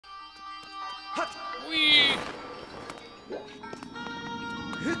Whee!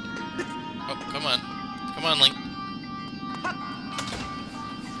 Oh, come on. Come on, Link.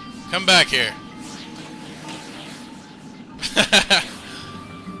 Come back here.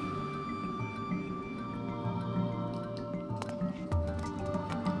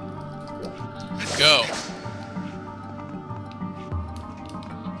 Go.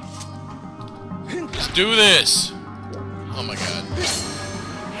 Let's do this. Oh my god.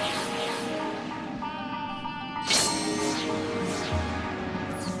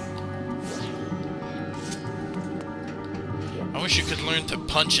 I wish you could learn to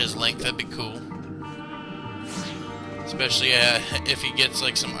punch his Link, that'd be cool. Especially if he gets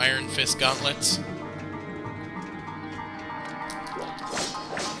like some Iron Fist gauntlets.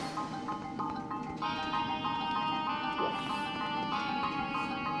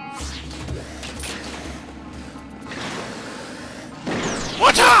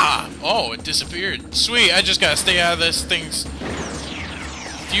 Wata! Oh, it disappeared. Sweet, I just gotta stay out of this thing's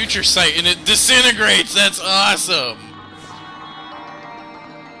future sight and it disintegrates! That's awesome!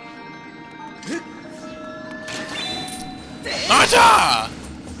 Ata!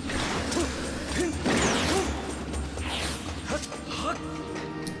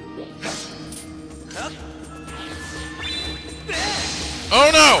 Oh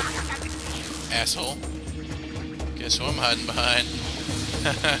no! Asshole. Guess who I'm hiding behind.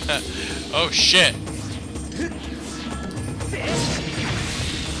 Oh shit.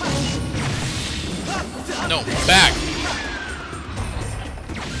 No, back!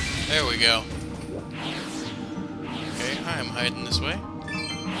 There we go. Okay, I'm hiding this way.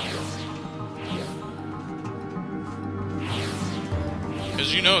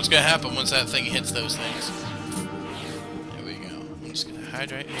 Because you know what's gonna happen once that thing hits those things. There we go. I'm just gonna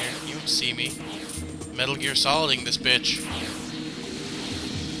hide right here. You won't see me. Metal Gear Soliding this bitch.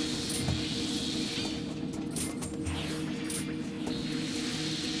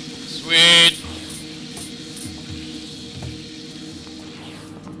 Sweet!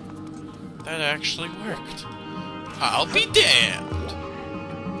 That actually worked. I'll be damned!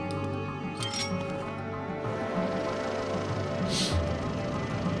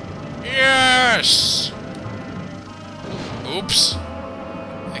 Yes! Oops.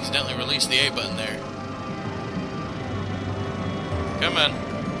 Accidentally released the A button there. Come on.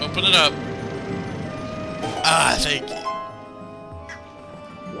 Open it up. Ah, thank you.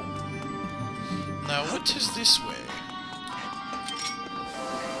 Now, what is this way?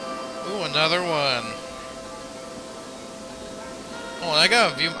 Ooh, another one. Oh, I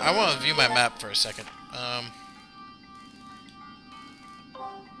want to view my map for a second.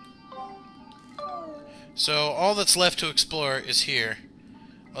 So all that's left to explore is here.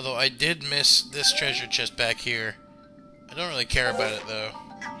 Although I did miss this treasure chest back here. I don't really care about it though.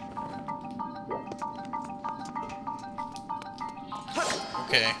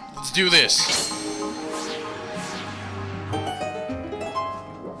 Okay, let's do this.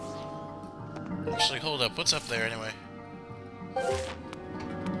 Actually, hold up. What's up there anyway?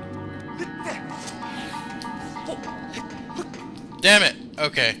 Damn it!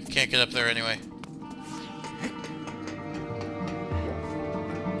 Okay, can't get up there anyway.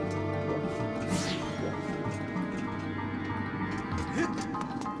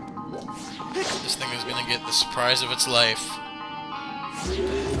 This thing is gonna get the surprise of its life.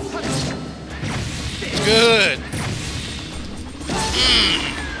 Good!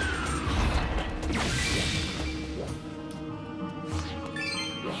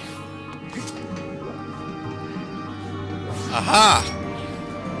 Aha!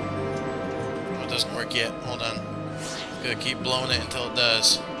 Oh, it doesn't work yet. Hold on. Gotta keep blowing it until it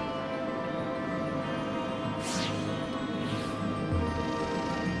does.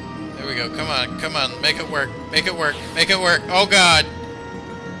 There we go. Come on, come on. Make it work. Make it work. Make it work. Oh god!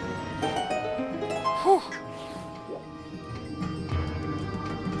 Whew.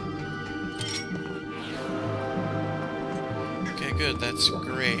 Okay, good. That's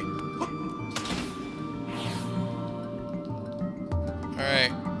great.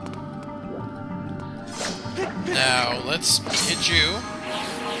 Alright. Now, let's hit you.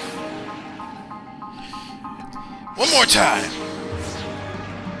 One more time!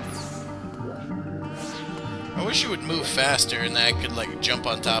 I wish you would move faster and I could, like, jump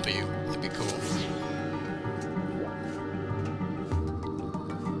on top of you. That'd be cool.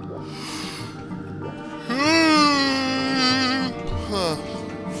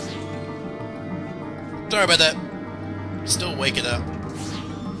 Sorry about that. Still waking up.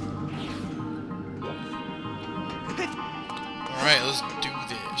 Alright, let's do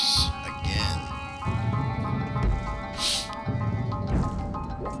this again.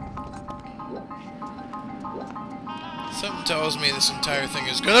 Something tells me this entire thing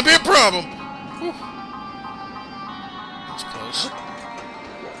is gonna be a problem! Whew. That's close.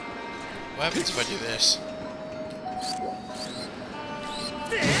 What happens if I do this?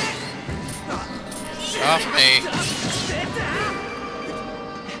 Off me!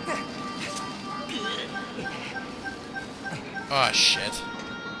 Oh shit.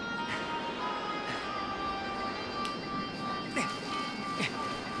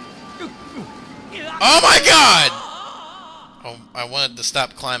 Oh my god! Oh, I wanted to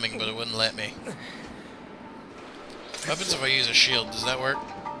stop climbing, but it wouldn't let me. What happens if I use a shield? Does that work?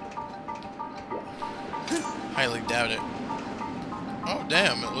 Highly doubt it. Oh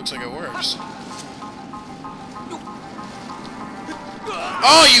damn, it looks like it works.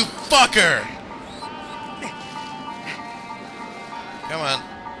 Oh, you fucker! Come on.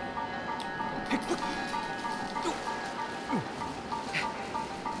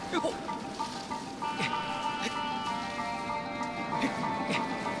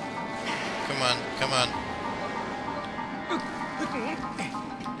 Come on, come on.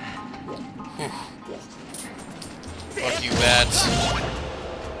 Whew. Fuck you, bats.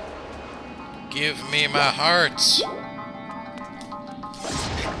 Give me my hearts.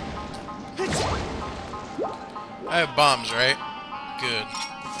 I have bombs, right? Good.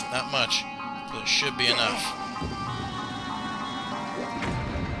 Not much, but it should be enough.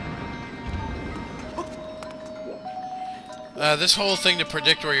 This whole thing to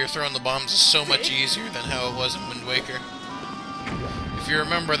predict where you're throwing the bombs is so much easier than how it was in Wind Waker. If you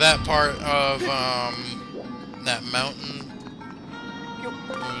remember that part of, that mountain...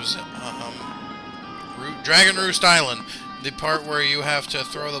 What was it? Dragon Roost Island. The part where you have to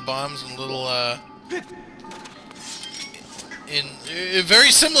throw the bombs in little,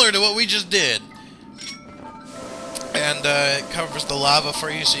 very similar to what we just did. And, it covers the lava for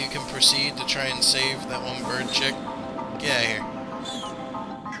you so you can proceed to try and save that one bird chick. Get out of here.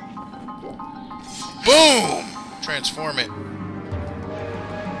 Boom! Transform it.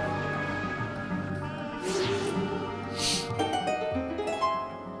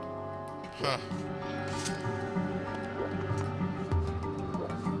 Huh.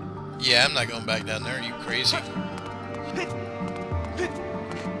 Yeah, I'm not going back down there. Are you crazy?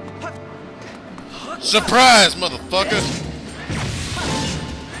 Surprise, motherfucker!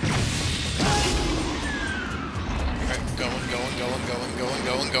 Alright,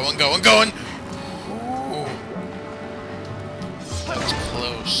 going. Ooh. That was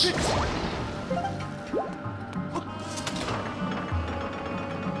close.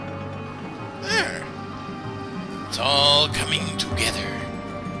 There. It's all coming together.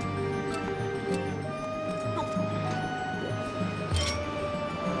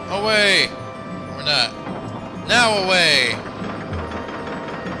 Away! Or not. Now away!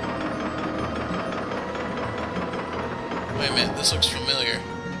 Wait a minute, this looks familiar.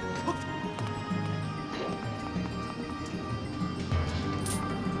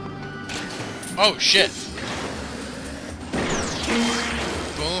 Oh shit!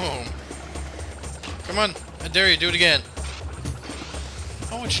 Boom! Come on, I dare you, do it again.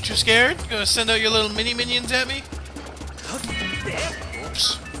 Oh, what, you too scared? You gonna send out your little mini minions at me?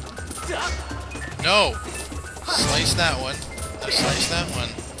 Oops. No! Slice that one. No, slice that one.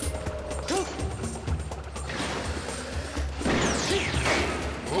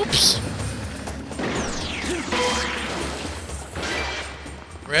 Oops.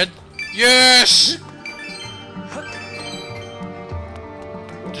 Red? Yes!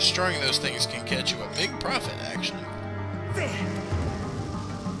 Destroying those things can catch you a big profit, actually.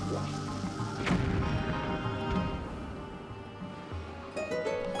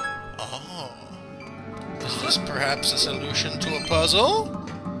 Oh. Is this perhaps a solution to a puzzle?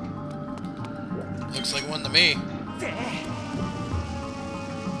 Looks like one to me.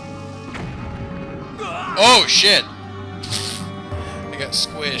 Oh, shit! I got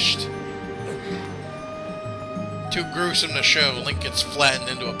squished. Too gruesome to show. Link gets flattened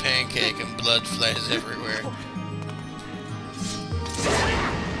into a pancake and blood flies everywhere.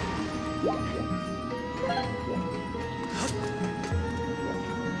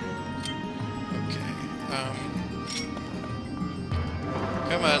 Okay,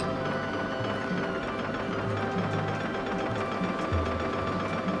 come on.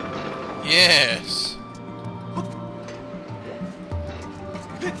 Yes!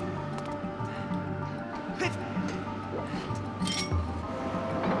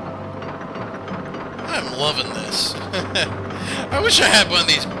 I'm loving this. I wish I had one of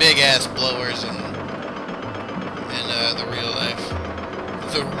these big-ass blowers in the real life.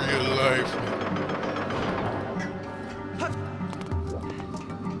 The real life.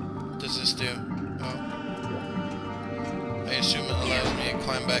 What does this do? Oh. assume it allows me to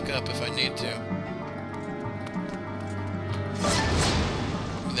climb back up if I need to.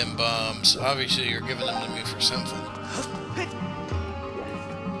 Them bombs. Obviously, you're giving them to me for something.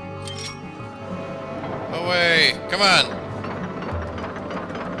 Away! Come on!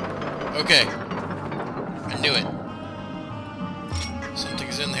 Okay. I knew it.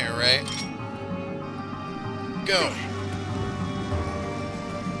 Something's in there, right? Go!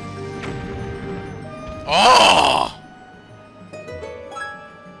 Oh!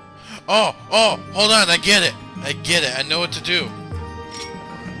 Oh! Oh! Hold on, I get it! I get it, I know what to do.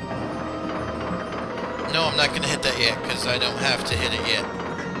 No, I'm not gonna hit that yet, because I don't have to hit it yet.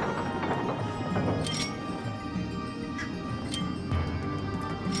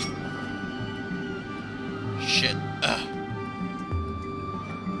 Shit.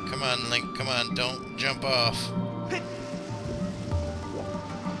 Come on, Link, come on, don't jump off.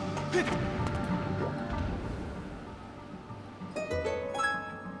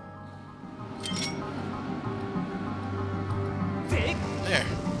 There.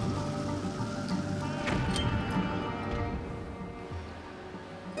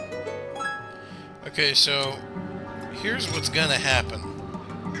 Okay, so here's what's gonna happen.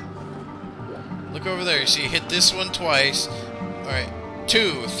 Look over there. You see, hit this one twice. Alright.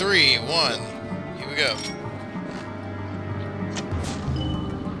 2, 3, 1. Here we go.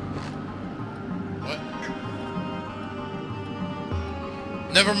 What?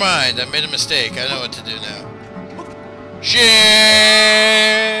 Never mind. I made a mistake. I know what to do now. Shit!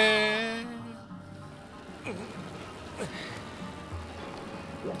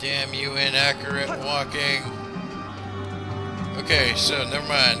 Damn you, inaccurate walking. Okay, so never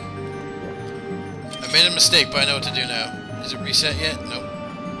mind. I made a mistake, but I know what to do now. Is it reset yet? Nope.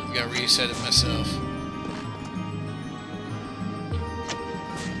 I gotta reset it myself.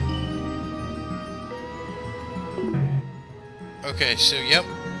 Okay, so yep.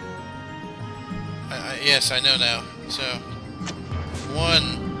 Yes, I know now. So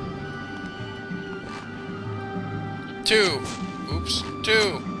 1, 2. Oops.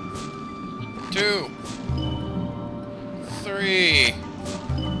 2. 2. 3.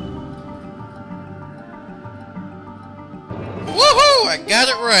 Woohoo! I got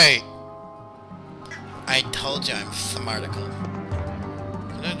it right! I told you I'm smarticle.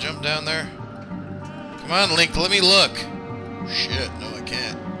 Can I jump down there? Come on, Link, let me look. Shit, no I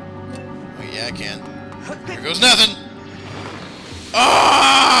can't. Oh yeah, I can. Here goes nothing!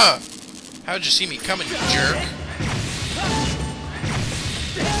 Ah! How'd you see me coming, you jerk?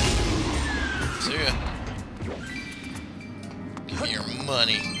 See ya. Give me your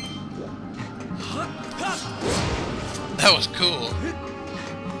money. That was cool.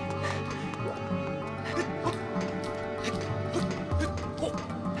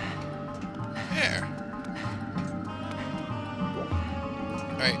 There.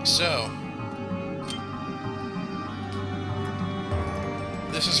 Alright, so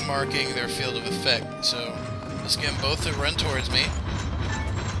this is marking their field of effect, so let's get them both to run towards me.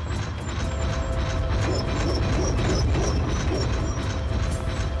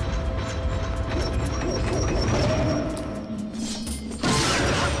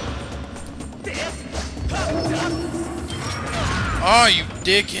 Oh, you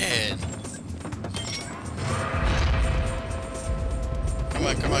dickhead! Come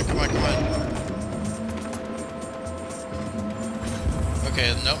on, come on, come on, come on.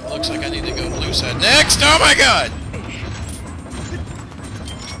 Okay, nope, looks like I need to go blue side next! Oh my god!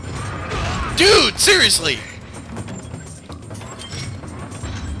 Dude, seriously!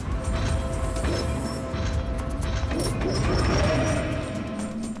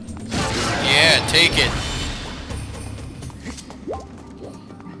 Yeah, take it.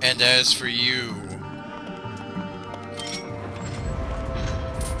 And as for you...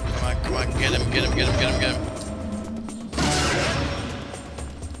 Come on, come on, get him, get him, get him, get him, get him.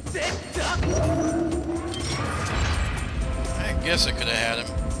 I guess I could have had him.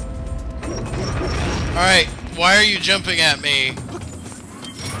 Alright, why are you jumping at me?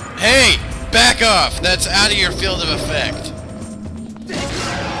 Hey! Back off! That's out of your field of effect.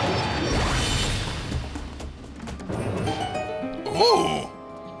 Ooh!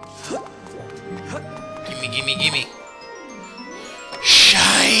 Gimme, gimme, gimme.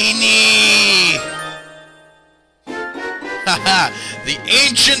 Shiny! Haha! The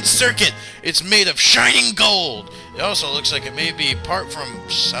ancient circuit! It's made of shining gold! It also looks like it may be apart from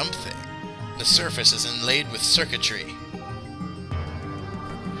something. The surface is inlaid with circuitry.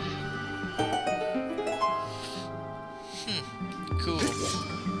 Cool.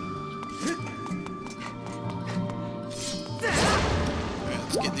 Alright,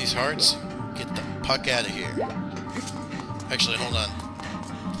 let's get these hearts. Get the puck out of here. Actually, hold on.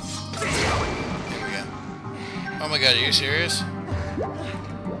 There we go. Oh my god, are you serious?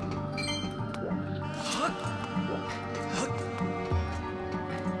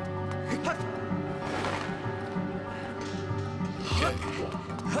 Okay.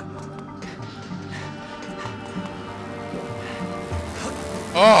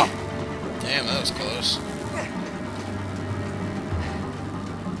 Oh! Damn, that was close.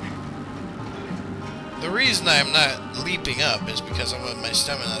 The reason I'm not leaping up is because I want my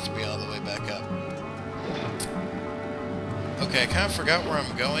stamina to be all the way back up. Okay, I kind of forgot where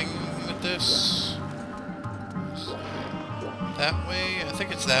I'm going with this. That way? I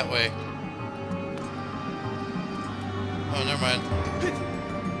think it's that way. Oh, never mind.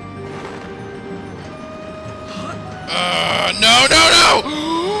 No, no, no!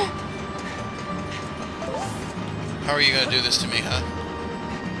 How are you gonna do this to me, huh?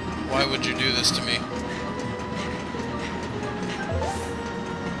 Why would you do this to me?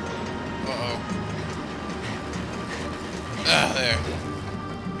 Uh-oh. Ah, there.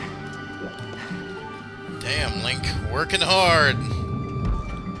 Damn, Link. Working hard.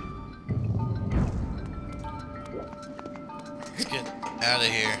 Let's get out of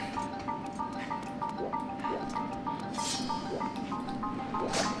here.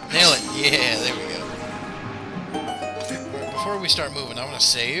 Nail it! Yeah, there we go. Right, before we start moving, I want to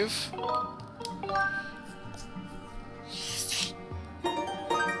save.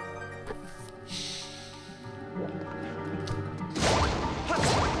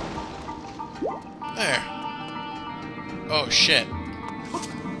 There. Oh, shit.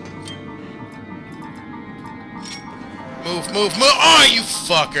 Move, move, move! Oh, you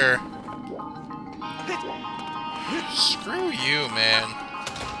fucker! Screw you, man.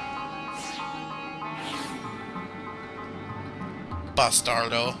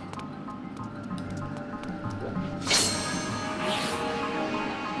 Bastardo.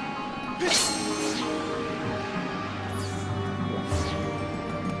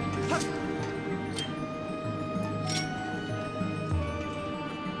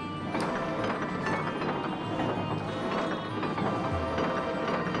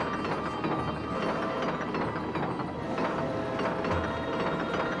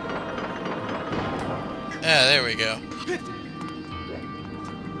 Ah, there we go.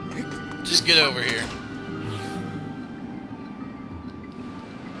 Just get over here.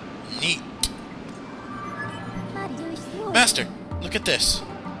 Neat. Master, look at this.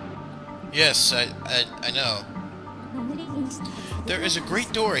 Yes, I know. There is a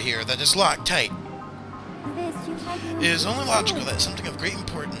great door here that is locked tight. It is only logical that something of great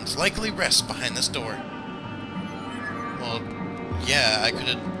importance likely rests behind this door. Well, yeah, I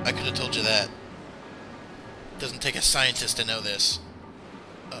could have told you that. Doesn't take a scientist to know this.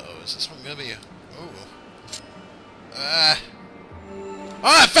 Uh-oh, is this one gonna be a... Ooh. Oh,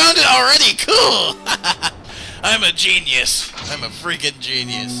 I found it already! Cool! I'm a genius. I'm a freaking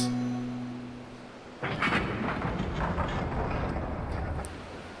genius.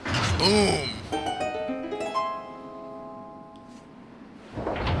 Boom!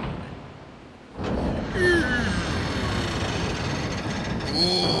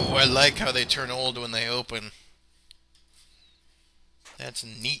 Ooh, I like how they turn old when they open. That's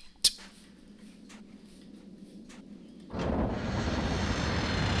neat.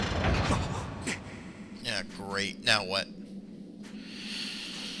 Yeah, great. Now what?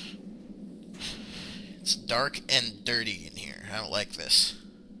 It's dark and dirty in here. I don't like this.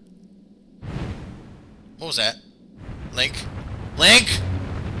 What was that? Link? Link?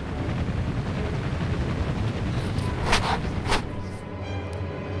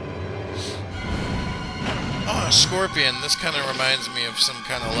 Oh, a scorpion. This kind of reminds me of some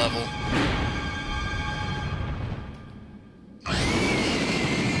kind of level.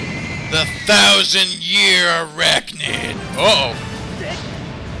 The 1,000-year arachnid. Uh-oh.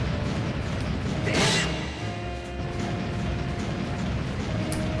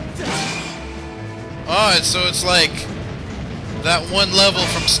 Oh, so it's like that one level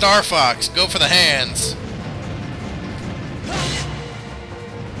from Star Fox. Go for the hands.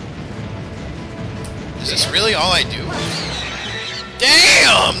 Is this really all I do?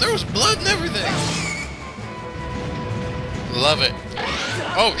 Damn! There was blood and everything. Love it.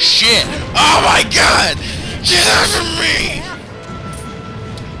 Oh, shit! Oh, my God! Get out from me!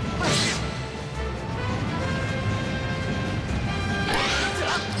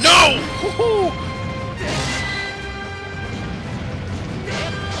 No!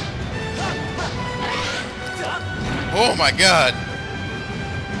 Oh, my God.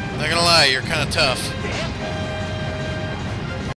 Not gonna lie, you're kind of tough.